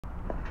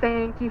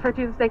Thank you for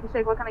choosing Steak and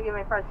Shake. What can I get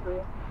my price for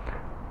you?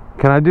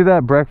 Can I do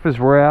that breakfast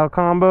royale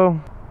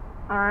combo?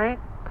 Alright.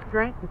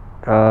 Drink?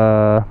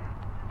 Can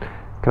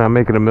I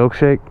make it a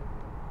milkshake?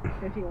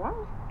 If you want.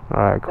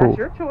 Alright, cool. That's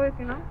your choice,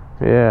 you know?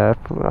 Yeah,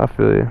 I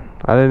feel you.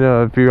 I didn't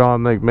know if you're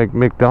on like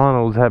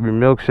McDonald's, have your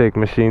milkshake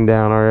machine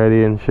down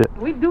already and shit.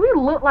 Do we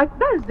look like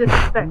that? Is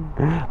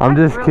disrespectful. I'm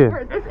just kidding.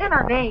 It's in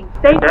our name.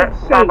 Steak and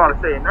Shake. I'm about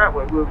to say it that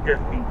way. We'll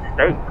just be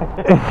steak.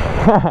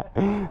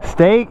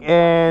 Steak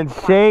and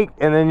shake,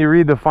 and then you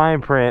read the fine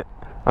print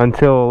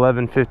until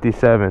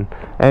 11:57.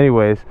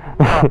 Anyways.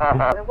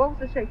 What was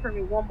the shake for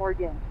me? One more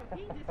again.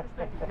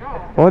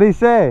 What'd he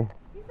say?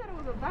 He said it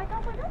was a bike. I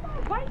was like, that's not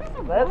a bike.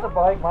 That's a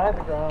bike. Mine's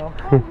a Grom.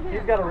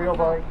 He's got a real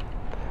bike.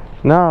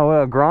 No,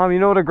 what a Grom? You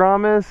know what a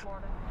Grom is?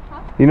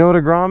 Huh? You know what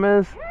a Grom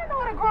is? Yeah, I know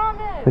what a Grom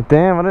is.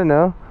 Damn, I didn't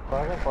know.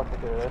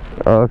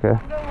 Oh, okay.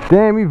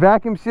 Damn, you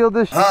vacuum sealed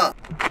this shit?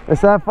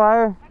 Is that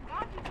fire?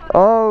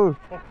 Oh.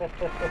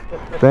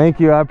 Thank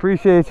you. I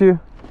appreciate you.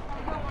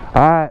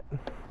 All right.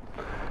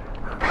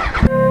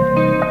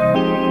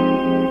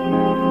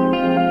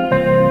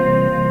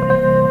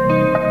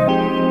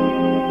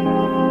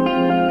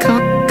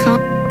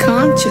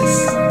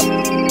 Conscious.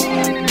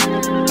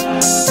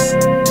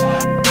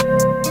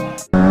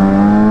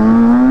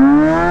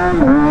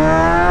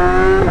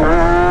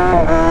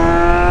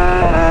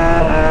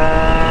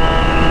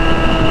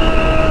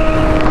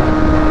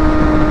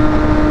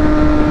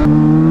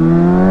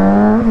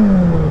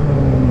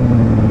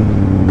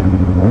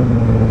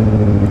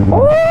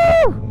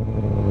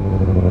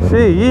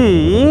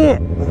 Yeah.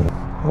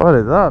 What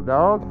is up,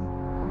 dog?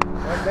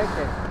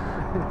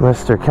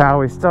 Mr.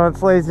 Cowie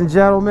Stunts, ladies and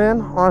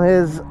gentlemen, on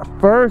his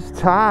first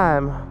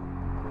time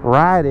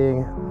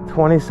riding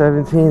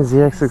 2017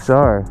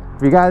 ZX6R.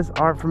 If you guys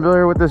aren't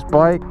familiar with this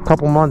bike, a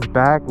couple months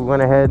back we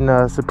went ahead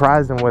and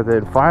surprised him with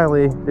it.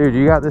 Finally, dude,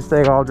 you got this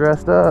thing all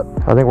dressed up.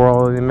 I think we're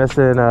only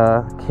missing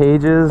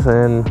cages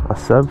and a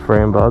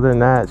subframe, but other than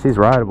that, she's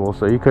rideable,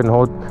 so you couldn't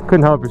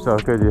help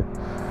yourself, could you?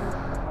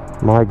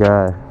 My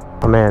guy.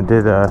 My man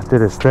did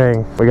his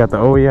thing. We got the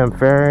OEM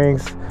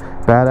fairings,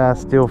 badass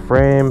steel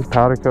frame,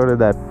 powder coated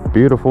that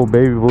beautiful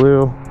baby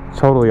blue.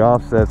 Totally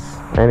offsets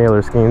any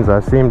other schemes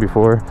I've seen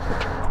before.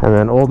 And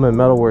then Oldman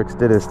Metalworks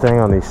did his thing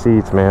on these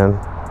seats, man.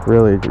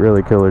 Really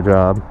killer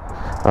job.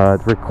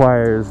 It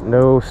requires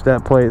no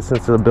step plate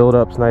since the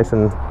build-up's nice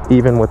and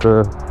even with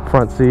the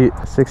front seat.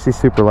 60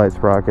 Superlight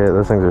sprocket.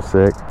 Those things are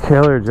sick.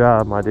 Killer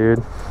job, my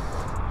dude.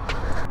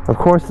 Of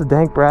course, the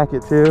Dank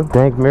bracket too.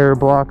 Dank mirror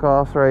block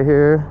offs right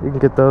here. You can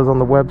get those on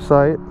the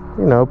website.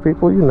 You know,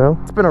 people, you know.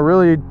 It's been a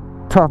really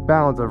tough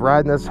balance of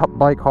riding this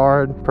bike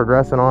hard,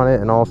 progressing on it,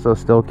 and also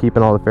still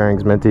keeping all the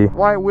fairings minty.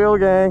 White wheel,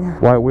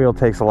 gang. White wheel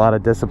takes a lot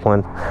of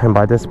discipline. And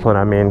by discipline,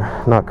 I mean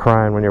not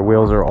crying when your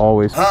wheels are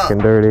always fucking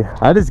dirty.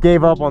 I just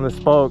gave up on the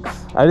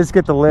spokes. I just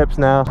get the lips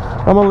now.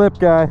 I'm a lip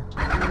guy.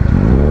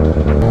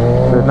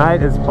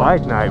 Tonight is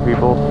bike night,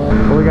 people.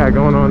 What we got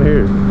going on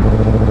here?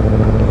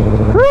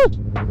 Woo!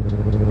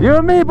 You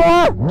and me,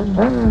 boy!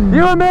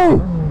 You and me!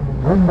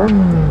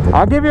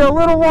 I'll give you a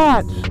little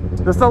launch.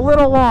 Just a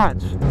little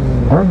launch.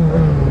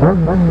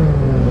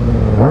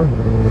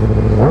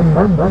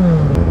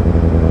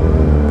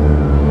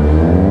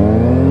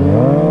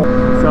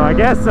 So I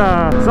guess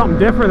something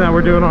different that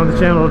we're doing on the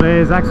channel today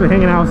is actually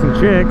hanging out with some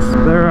chicks.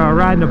 They're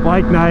riding a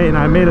bike night, and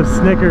I made a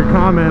snicker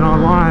comment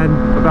online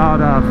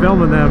about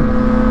filming them.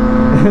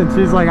 And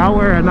she's like, I'll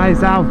wear a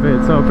nice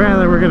outfit. So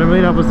apparently we're gonna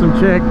meet up with some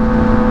chick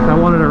that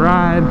wanted to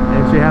ride,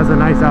 and she has a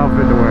nice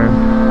outfit to wear.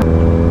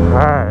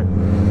 Alright,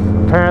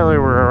 apparently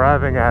we're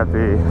arriving at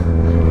the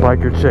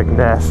biker chick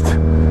nest.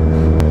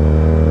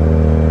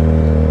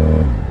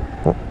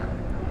 Are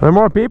there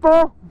more people?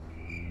 Oh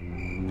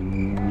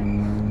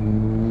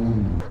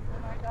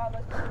my god,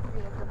 look at this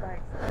beautiful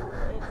bike.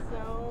 It's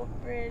so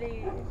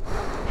pretty.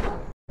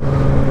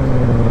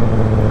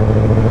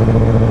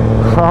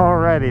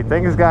 Alrighty,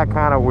 things got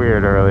kind of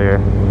weird earlier.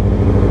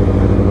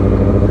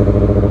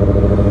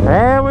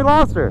 And we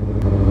lost her.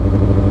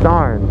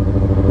 Darn.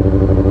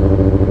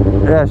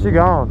 Yeah, she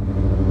gone.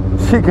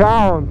 She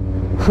gone.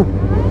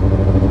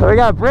 We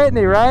got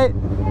Brittany, right?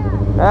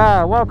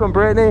 Yeah. Ah, welcome,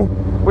 Brittany.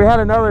 We had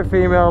another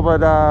female,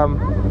 but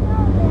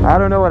I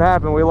don't know what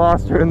happened. We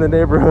lost her in the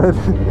neighborhood.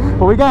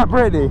 But we got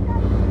Brittany.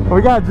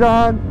 We got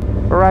John.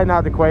 We're riding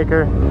out to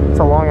Quaker. It's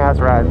a long ass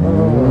ride.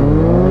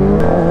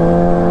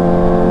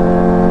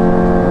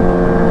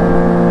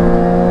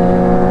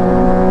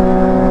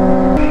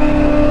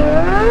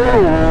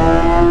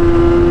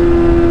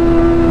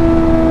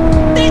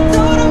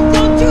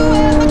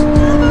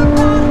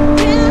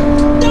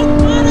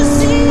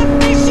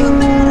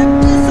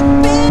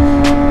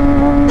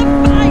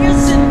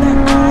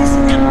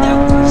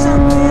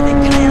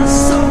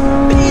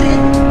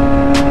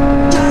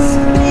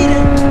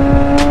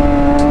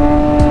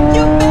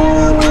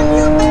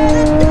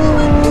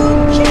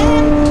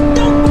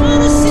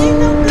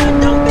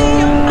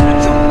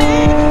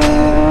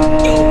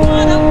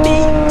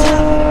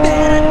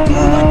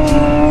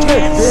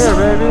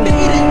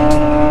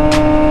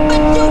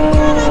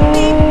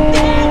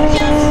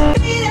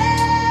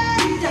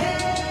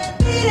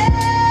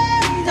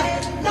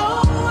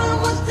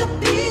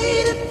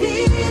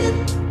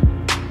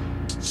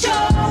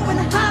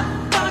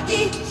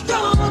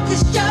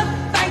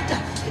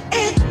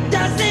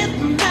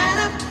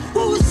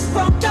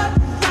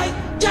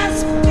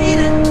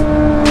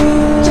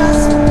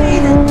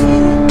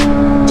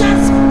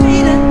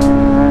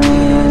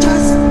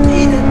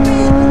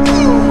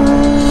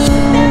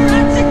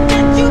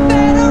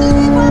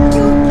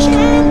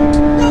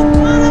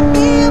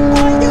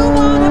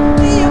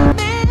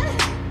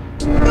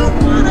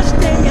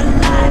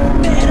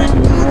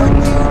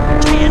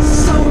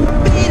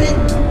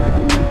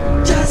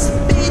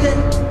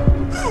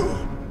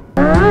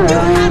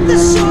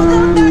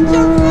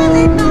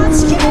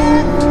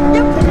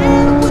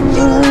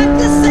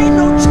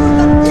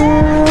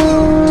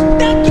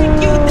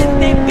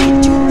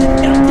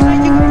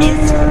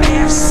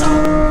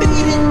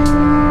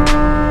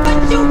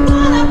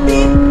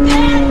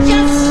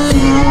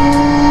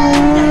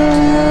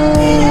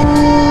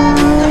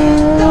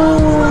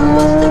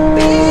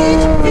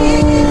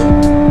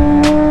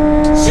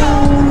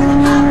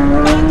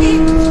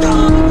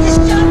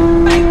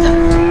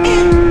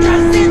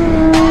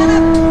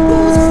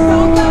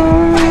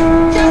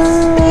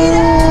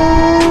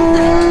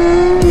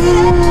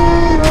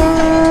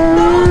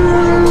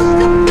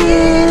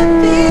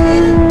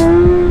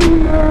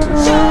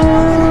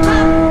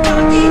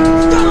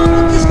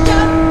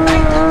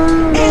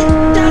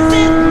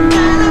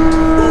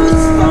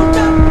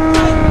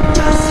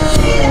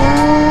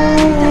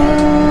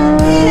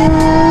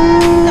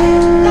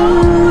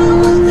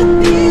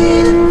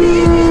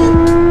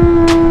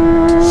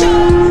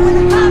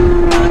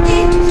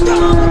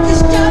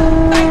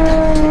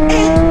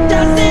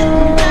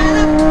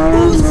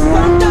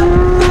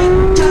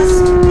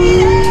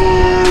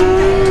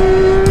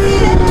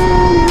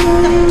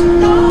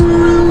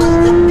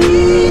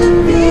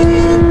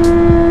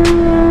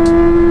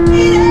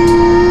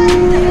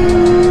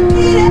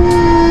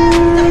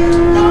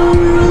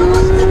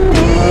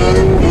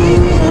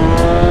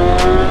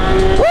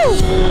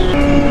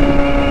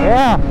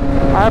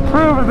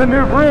 the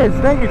new bridge.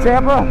 Thank you,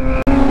 Tampa.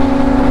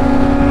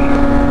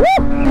 Woo!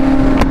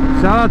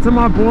 Shout out to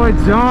my boy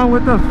John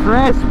with the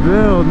fresh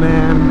build,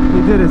 man.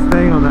 He did his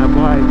thing on that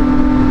bike.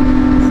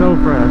 So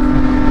fresh.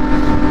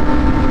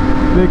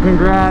 Big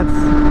congrats.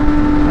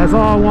 That's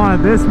all I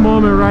wanted. This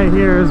moment right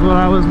here is what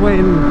I was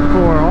waiting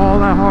for. All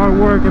that hard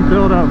work and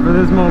build up for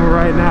this moment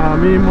right now.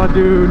 Me and my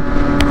dude,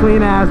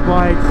 clean ass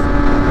bikes,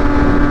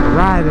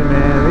 riding,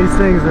 man. These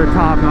things are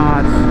top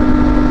notch.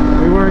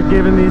 We weren't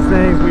given these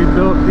things. We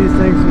built these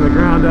things from the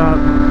ground up.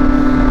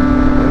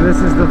 And this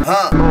is the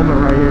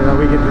moment right here that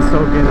we get to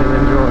soak in and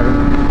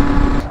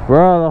enjoy.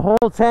 Bro, the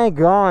whole tank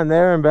gone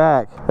there and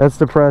back. That's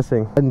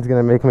depressing. It's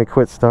gonna make me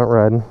quit stunt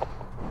riding.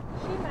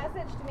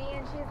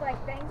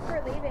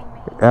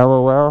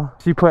 LOL.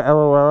 She put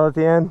LOL at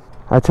the end.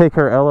 I take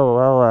her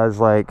LOL as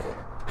like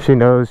she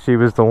knows she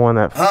was the one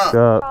that fucked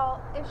up.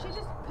 Well, if she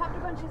just pumped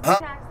a bunch of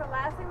snacks, the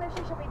last thing that she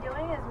should be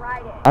doing is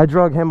riding. I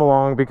drug him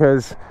along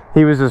because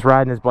he was just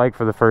riding his bike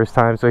for the first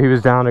time, so he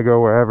was down to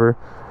go wherever.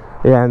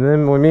 Yeah, and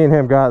then when me and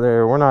him got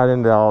there, we're not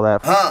into all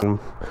that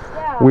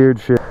weird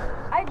shit.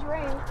 I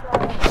drink,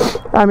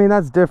 but... I mean,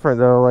 that's different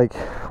though. Like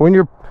when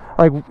you're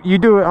like, you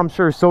do it, I'm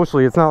sure,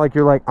 socially. It's not like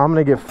you're like, I'm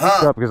gonna get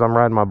fucked up because I'm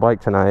riding my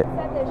bike tonight.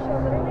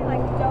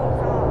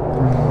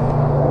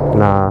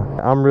 Nah,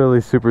 I'm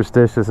really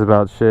superstitious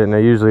about shit, and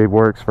it usually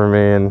works for me,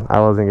 and I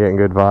wasn't getting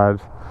good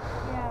vibes.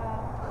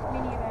 Yeah, me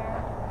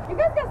neither. You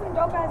guys got some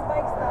dope ass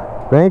bikes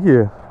though. Thank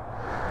you.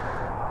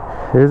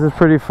 Yours is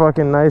pretty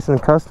fucking nice and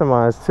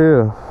customized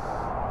too.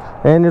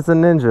 And it's a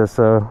Ninja,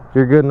 so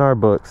you're good in our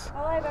books.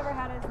 All I've ever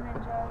had is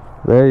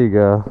Ninjas. There you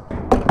go.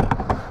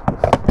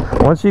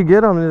 Once you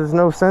get them, there's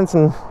no sense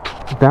in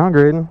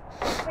downgrading.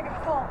 It's like a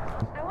cult.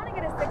 I want to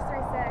get a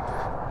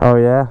 636. Oh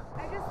yeah?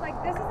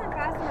 This isn't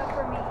fast enough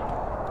for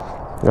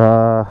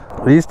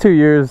me. These 2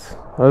 years,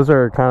 those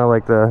are kind of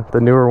like the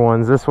newer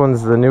ones. This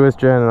one's the newest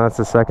gen, and that's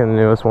the second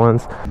newest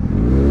ones.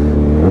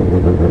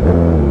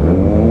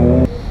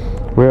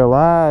 We're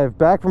live,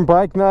 back from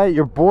bike night.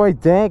 Your boy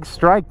Dank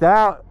striked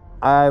out.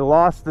 I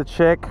lost the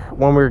chick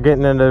when we were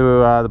getting into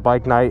the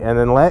bike night, and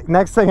then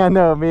next thing I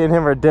know, me and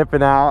him are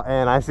dipping out,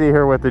 and I see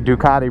her with the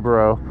Ducati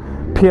bro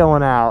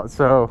peeling out.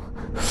 So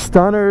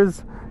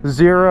stunners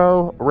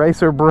 0,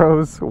 racer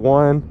bros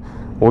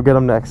 1. We'll get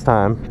them next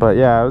time. But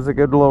yeah, it was a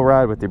good little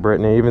ride with you,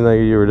 Brittany, even though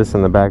you were just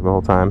in the back the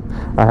whole time.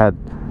 I had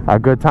a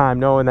good time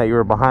knowing that you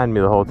were behind me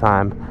the whole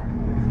time,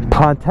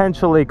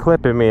 potentially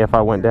clipping me if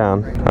I went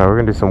down. All right, we're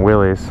gonna do some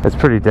wheelies. It's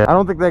pretty dead. I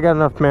don't think they got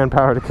enough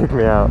manpower to kick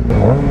me out.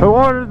 Who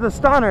ordered the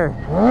stunner?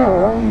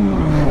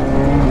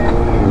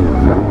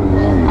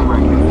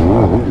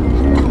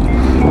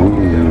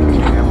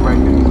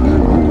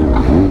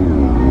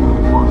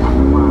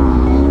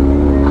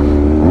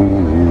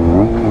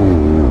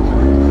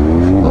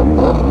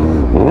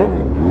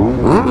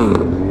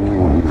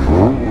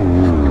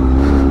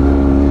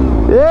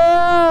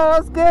 Yeah,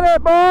 let's get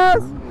it,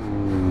 boys.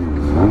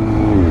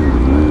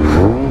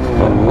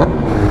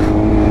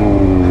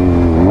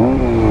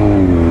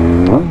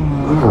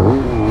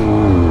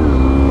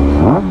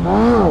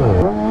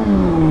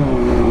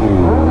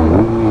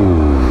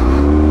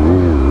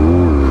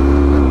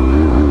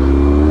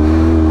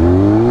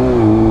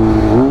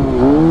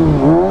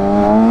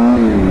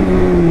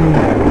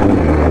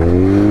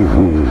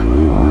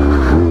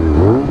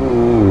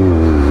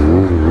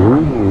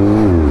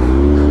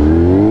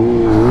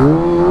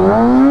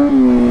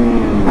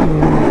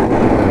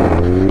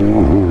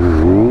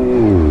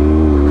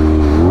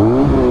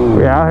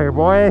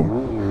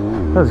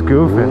 That's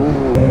goofing.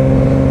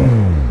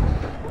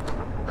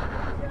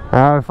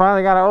 We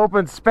finally got an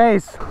open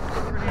space.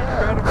 Pretty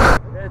incredible.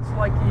 It's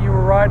like you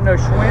were riding a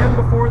Schwinn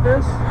before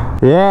this?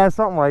 Yeah,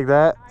 something like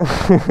that.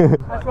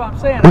 That's what I'm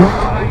saying. I don't know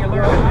how you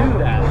learn to do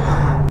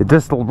that.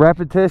 Just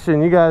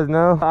repetition, you guys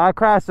know. I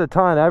crashed a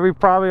ton.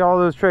 Probably all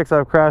those tricks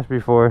I've crashed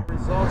before.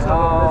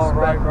 Oh,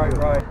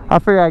 right. I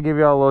figured I'd give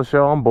y'all a little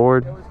show. I'm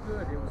bored. It was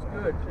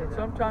good. And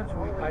sometimes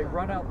I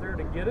run out there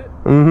to get it.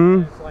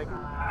 Mm-hmm. It's like,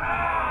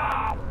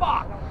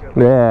 fuck.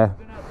 Yeah. I've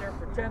been out there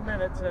for 10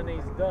 minutes and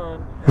he's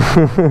done.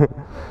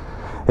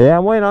 Yeah,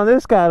 I'm waiting on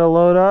this guy to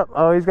load up.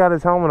 Oh, he's got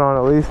his helmet on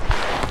at least.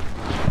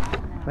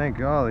 Thank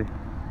golly.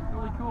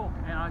 Really cool.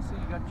 And I see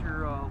you got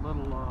your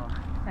little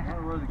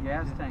where the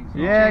gas tanks.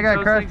 Yeah, I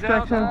got crash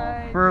protection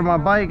for my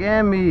bike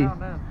and me.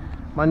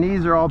 My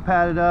knees are all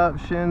padded up,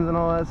 shins and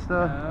all that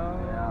stuff.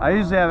 I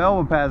usually have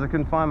elbow pads. I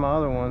couldn't find my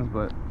other ones,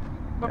 but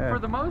for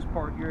the most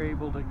part, you're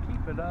able to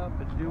keep it up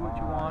and do what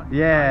you want.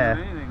 Yeah.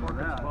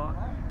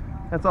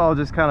 That's all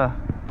just kind of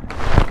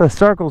the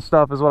circle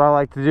stuff is what I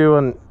like to do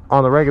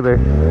on the regular.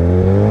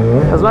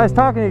 It was nice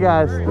talking to you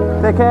guys.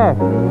 Take care.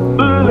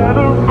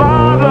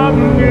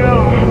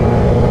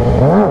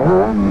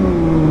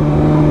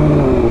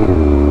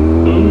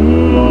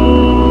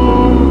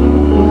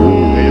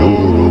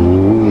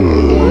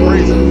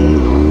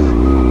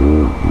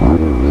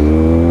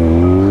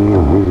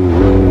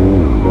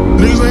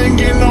 Niggas ain't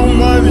getting no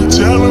money,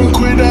 tell them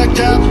quit that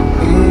cap.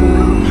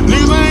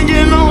 Niggas ain't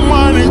getting no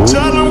money,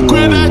 tell them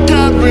quit that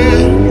cap.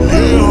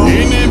 Yeah,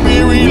 you need to be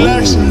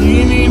relaxing,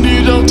 you need to do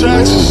your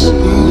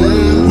taxes.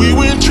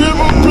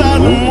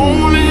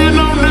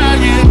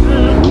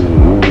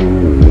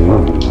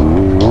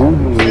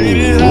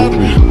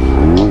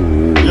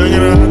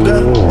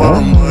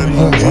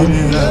 can get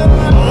it up.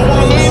 I don't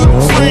want me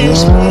no friends,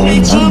 put me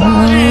to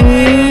my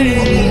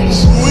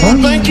ends. Who you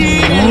think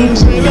he is?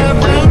 Ain't that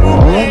brand new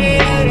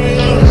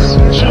Benz.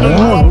 Should've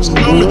known I was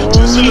coming,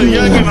 just a little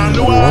young and I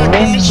knew I had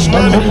give me some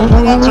money.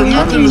 How I turn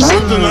nothing to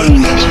something like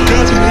she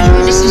got to the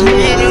youngest is me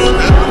and her.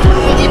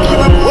 Keep it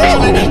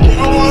 100, keep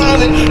it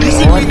 100. You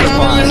see me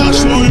coming in her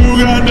show, you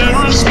got to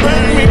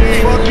respect me.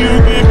 Fuck you,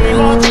 give me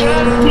my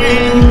time,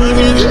 please. Look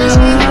at you,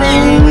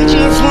 dream,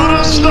 reaching for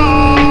the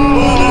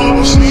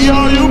stars. See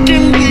all you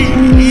can be,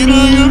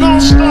 either you gon'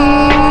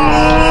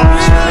 start.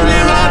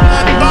 Standing at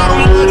that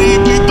bottom, but he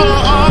beat the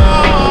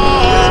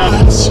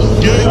odds.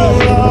 Yeah,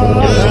 yeah,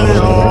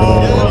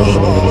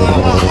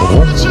 I'm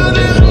richer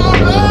than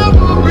I've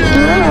ever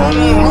been.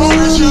 I'm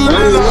richer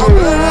than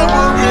I've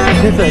ever been.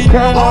 It's a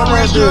cat on I'm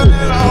that richer dude.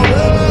 than I've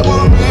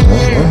ever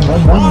been.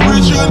 I'm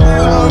richer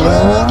than I've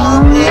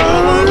ever been.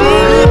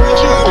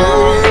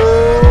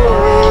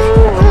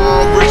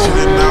 Richer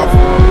than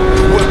ever.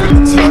 Whipping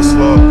a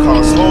Tesla,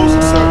 cost loads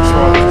of tech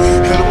trucks.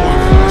 Hit 'em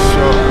with cash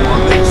up. My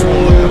niggas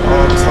won't let it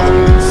all time.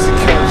 Niggas to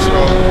catch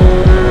up.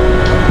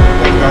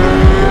 I gotta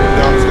be getting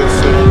down, just gotta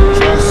sit on the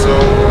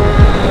dresser.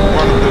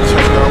 Run up the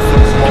check down for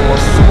this mama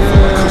super.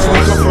 Cause when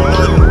I come from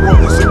nothing, the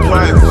world is a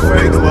black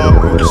fake love.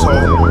 I'm just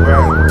holding it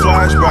back.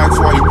 Flashbacks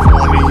while you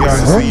pouring the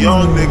ice. A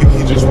young nigga,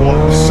 he just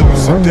wanted to see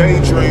us a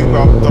daydream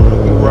about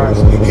throwing the racks.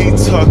 He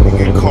tucked and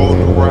get cold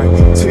and right.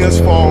 Tears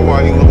fall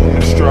while he on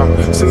the strap.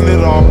 Seen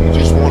it all, he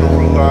just wanna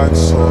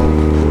relax.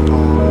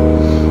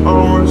 I'm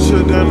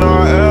richer than I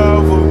ever